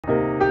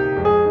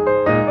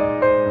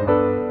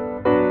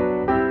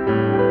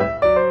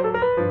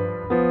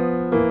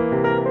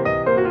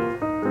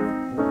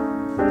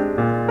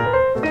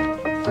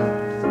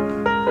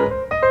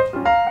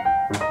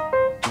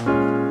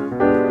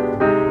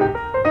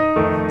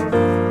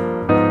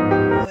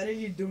What are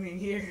you doing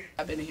here?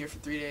 I've been in here for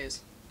 3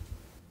 days.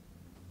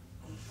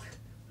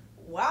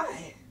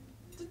 Why?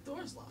 The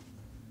door's locked.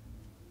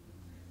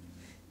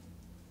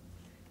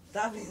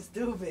 Stop being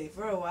stupid.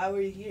 Bro, why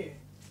were you here?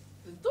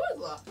 The door's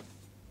locked.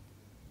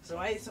 So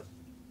why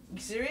you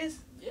serious?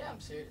 Yeah, I'm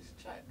serious.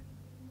 Check.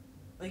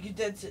 Like you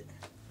dead to...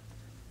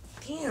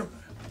 Damn.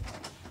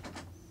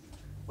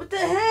 What the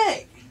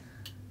heck?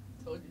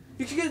 Told you.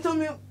 You should have told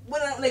me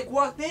when I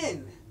walked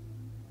in.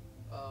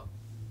 Oh.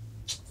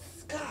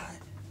 God.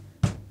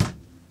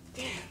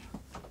 Damn.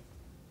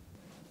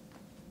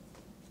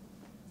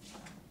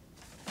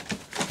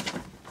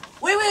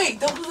 Wait.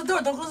 Don't close the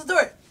door. Don't close the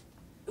door.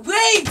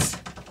 Wait!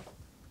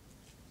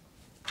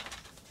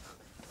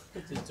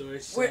 The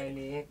door's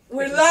shiny.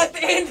 We're locked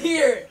in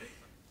here.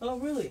 Oh,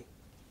 really?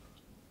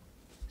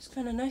 It's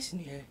kind of nice in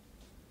here.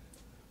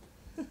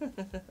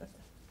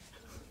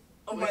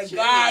 Oh my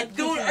God,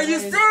 dude, are you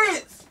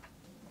serious?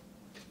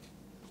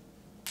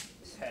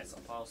 This hat's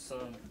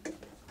awesome.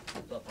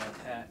 Love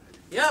my hat.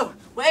 Yo,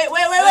 wait,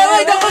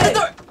 don't close the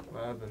door.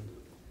 What happened?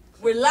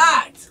 We're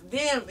locked.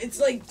 Damn, it's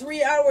like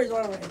 3 hours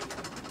already.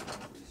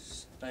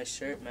 Nice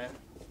shirt, man.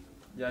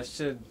 Y'all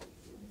should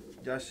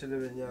have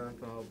been young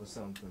for help or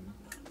something.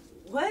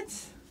 What?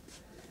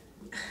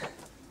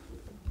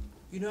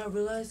 You know, I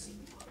realized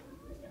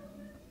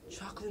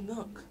chocolate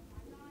milk.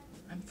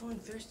 I'm feeling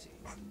thirsty.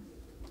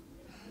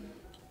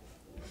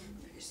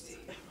 Thirsty.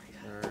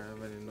 I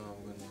already know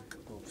I'm gonna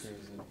go crazy.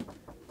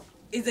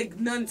 It's like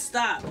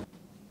non-stop.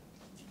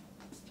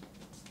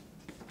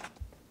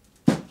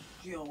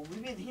 Yo,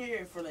 we've been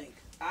here for like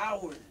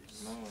hours.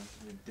 No, it's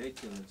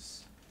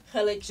ridiculous.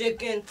 Hella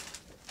chicken.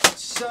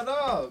 Shut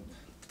up!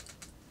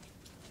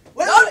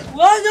 What?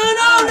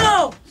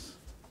 No!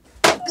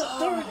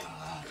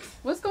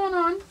 What's going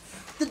on?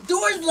 The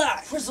door's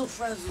locked. Frizzle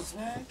frazzles,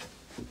 man.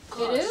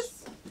 It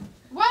is?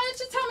 Why didn't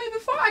you tell me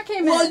before I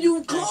came Well, in?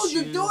 you closed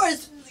the shoes. door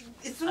as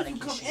soon I as you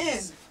think come you in.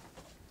 should.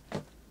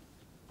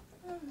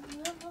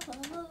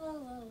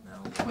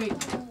 Wait.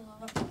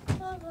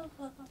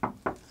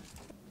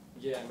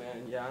 Yeah,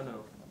 man. Yeah, I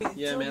know.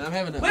 Yeah, man. I'm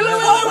having a. Wait, Hold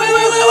on.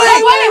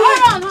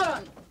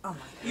 Oh my,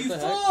 You you the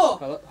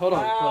fool! Hold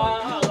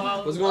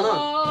on. What's going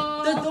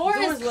on? The door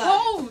is door's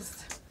locked. closed.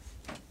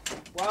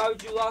 Why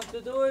would you lock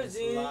the doors,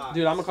 It's locked.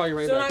 Dude, I'm gonna call you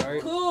right So back, not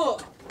alright?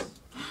 cool.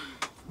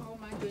 Oh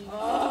my goodness.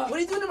 What are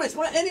you doing in my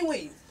spot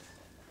anyways?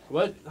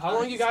 What? How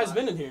long you guys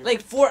been in here?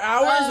 Like 4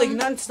 hours, like Um,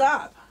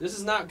 non-stop. This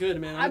is not good,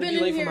 man. I'm I've gonna been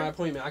be late in for here- my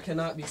appointment. I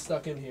cannot be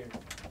stuck in here.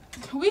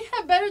 We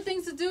have better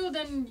things to do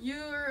than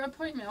your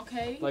appointment,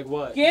 okay? Like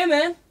what? Yeah,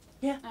 man.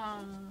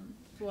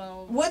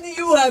 Well, What do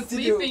you have to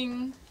do?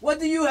 sleeping, What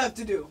do you have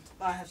to do?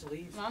 I have to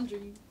leave.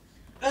 laundry.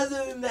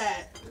 Other than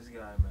that, This guy,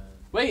 man.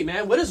 Wait,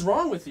 man. What is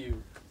wrong with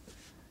you?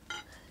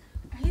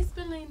 He's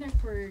been laying there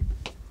for,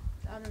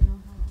 I don't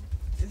know how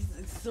long.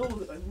 it's so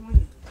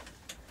annoying.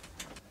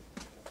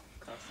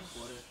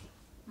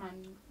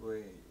 Mine.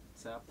 Wait,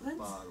 tap the What?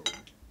 bottle.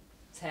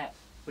 Tap.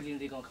 What do you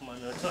think they gonna come on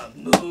the time?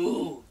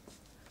 Moo!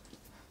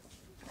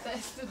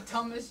 That's the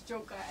dumbest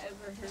joke I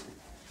ever heard.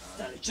 It's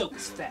not a joke,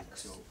 it's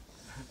facts. Joke.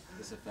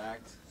 It's a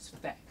fact, It's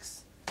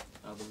facts.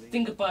 I believe.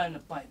 Think about it in the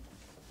Bible.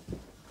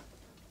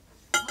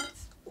 What?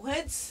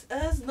 What?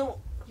 That's no.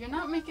 You're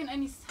not making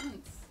any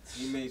sense.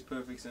 He makes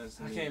perfect sense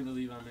to I me. can't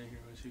believe I'm in here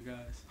with you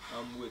guys.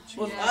 I'm with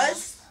you. With Yeah.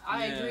 us?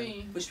 I Yeah.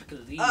 agree. Wish we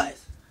could leave.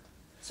 Us.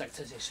 So I could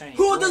touch that shiny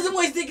Who door. doesn't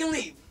want to take and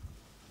leave?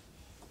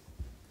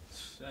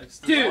 That's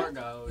the Dude, smart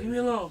guy over leave me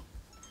here. alone.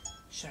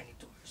 Shiny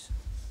doors.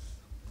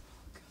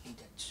 Need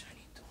that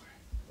shiny door.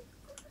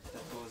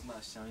 That door's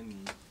not shiny.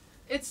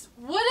 It's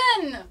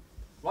wooden!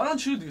 Why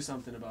don't you do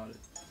something about it?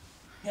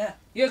 Yeah.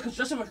 Yeah,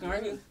 construction working,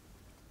 right?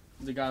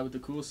 The guy with the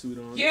cool suit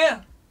on.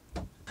 Yeah.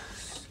 So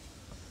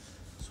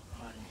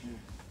hot in here.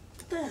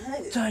 What the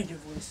heck? Tired your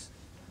voice.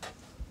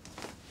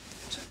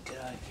 Try to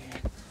get out of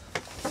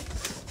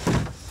here.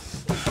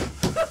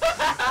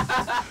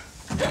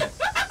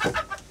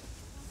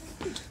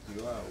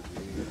 You are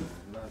weird.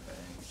 Not that.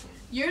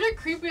 You're the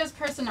creepiest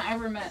person I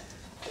ever met.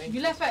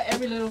 You laugh at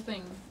every little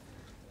thing.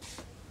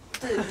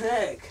 What the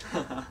heck?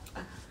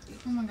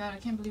 Oh my god, I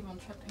can't believe I'm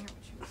trapped in here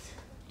with you.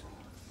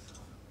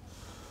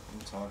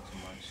 You talk too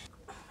much.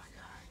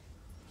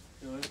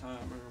 Yo, it's hot,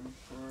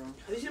 man.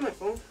 Have you seen my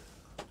phone?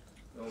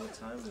 Oh, what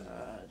time is it?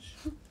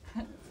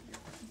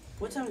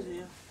 What time is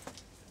it?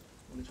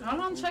 Hold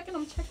on, I'm checking.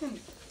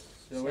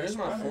 Yo, where's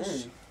my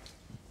phone?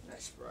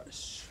 Nice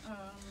brush.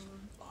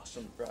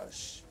 Awesome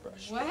brush.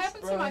 What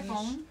happened to my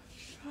phone?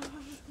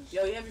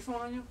 Yo, you have your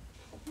phone on you?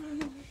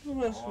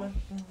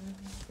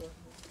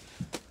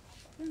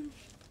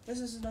 This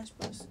is a nice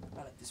brush. I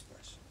like this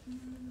brush.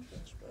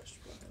 Brush.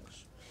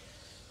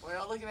 Why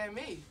y'all looking at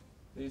me?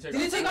 Did Did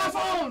you take my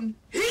phone?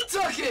 He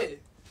took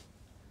it!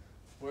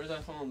 Where's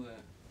that phone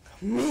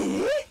at?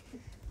 Me?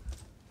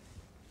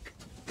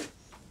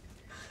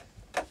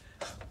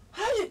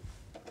 How did...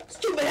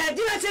 Stupid hat,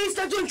 did I say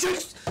stop doing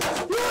tricks?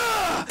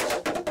 Ah!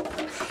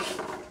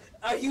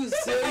 Are you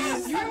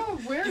serious? You're a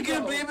weirdo. You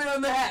can blame it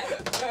on the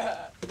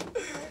hat.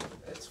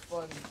 It's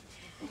funny.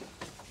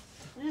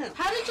 can't.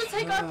 How did you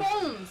take our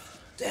phones?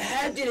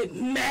 Dad did it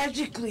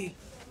magically.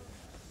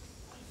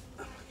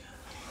 Oh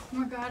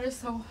my god, it's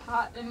so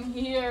hot in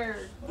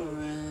here.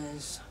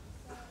 Perez.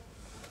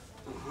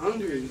 I'm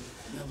hungry.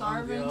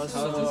 Starving. I I was was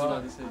just so-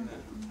 about to say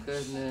that.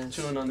 Goodness.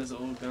 Chewing on this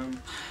old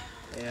gum.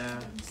 Yeah.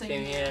 Same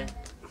Same here. here.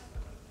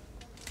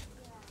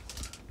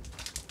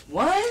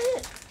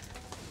 What?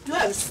 You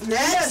had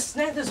snacks?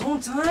 Snack this whole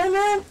time,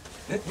 man?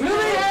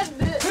 Really had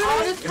all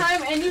this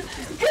time and you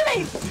Give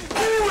me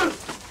one!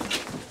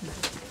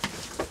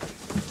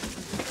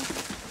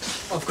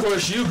 Of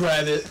course you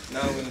grab it.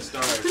 Now I'm gonna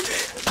starve.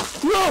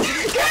 No!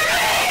 Give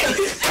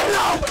me!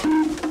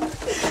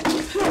 No!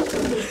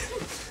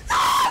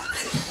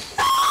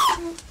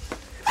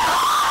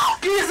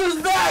 Give me some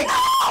snacks!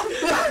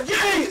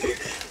 Give me!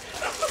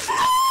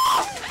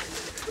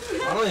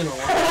 I don't even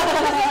want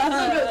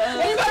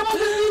anybody want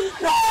this?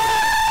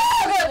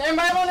 Good.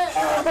 Anybody want it? I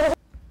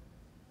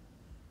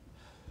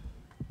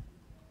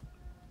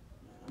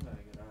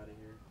gotta get out of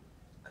here.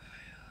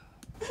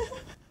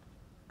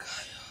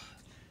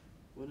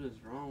 What is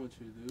wrong with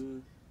you,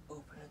 dude?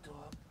 Open the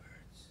door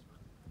upwards.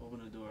 Open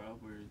the door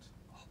upwards.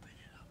 Open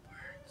it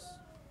upwards.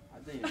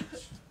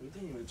 We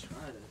didn't even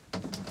try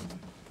that.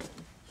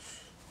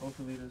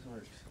 Hopefully this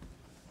works.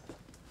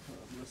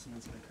 I'm listening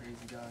to the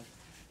crazy guy.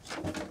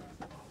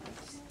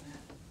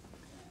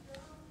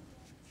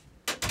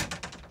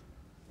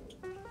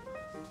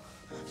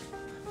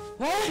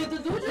 What? Did the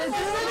dude just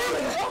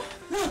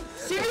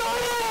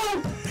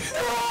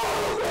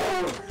No!